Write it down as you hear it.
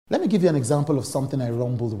Let me give you an example of something I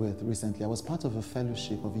rumbled with recently. I was part of a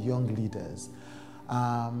fellowship of young leaders.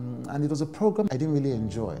 And it was a program I didn't really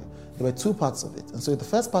enjoy. There were two parts of it. And so the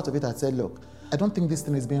first part of it, I said, look, I don't think this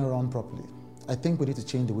thing is being run properly. I think we need to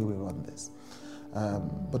change the way we run this.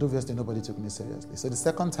 But obviously nobody took me seriously. So the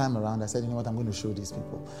second time around, I said, you know what, I'm going to show these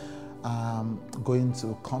people. I'm going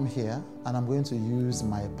to come here and I'm going to use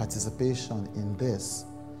my participation in this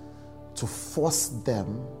to force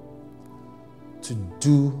them to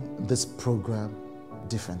do this program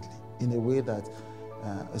differently in a way that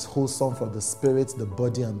is wholesome for the spirit, the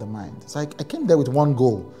body, and the mind. So I came there with one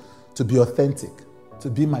goal, to be authentic, to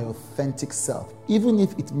be my authentic self, even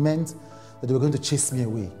if it meant that they were going to chase me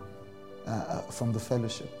away from the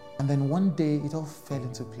fellowship. And then one day, it all fell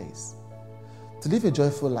into place. To live a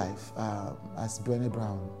joyful life, as Brené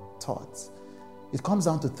Brown taught, it comes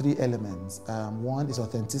down to three elements. One is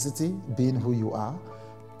authenticity, being who you are.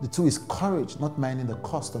 The two is courage, not minding the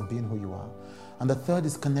cost of being who you are. And the third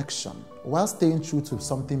is connection. While staying true to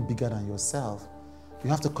something bigger than yourself, you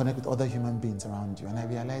have to connect with other human beings around you. And I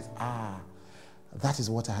realized, that is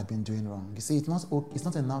what I had been doing wrong. You see, it's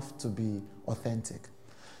not enough to be authentic.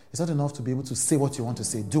 It's not enough to be able to say what you want to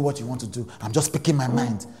say, do what you want to do. I'm just speaking my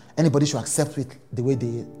mind. Anybody should accept it the way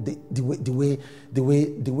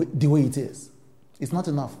it is. It's not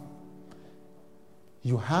enough.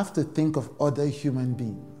 You have to think of other human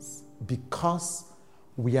beings because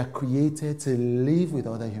we are created to live with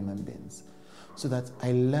other human beings. So that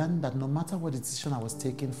I learned that no matter what decision I was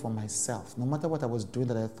taking for myself, no matter what I was doing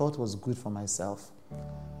that I thought was good for myself,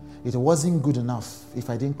 it wasn't good enough if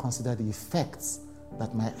I didn't consider the effects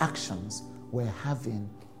that my actions were having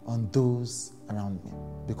on those around me.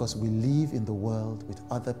 Because we live in the world with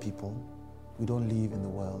other people, we don't live in the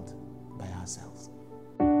world by ourselves.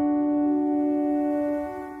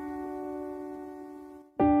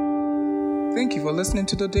 Thank you for listening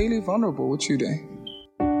to The Daily Vulnerable with Chude.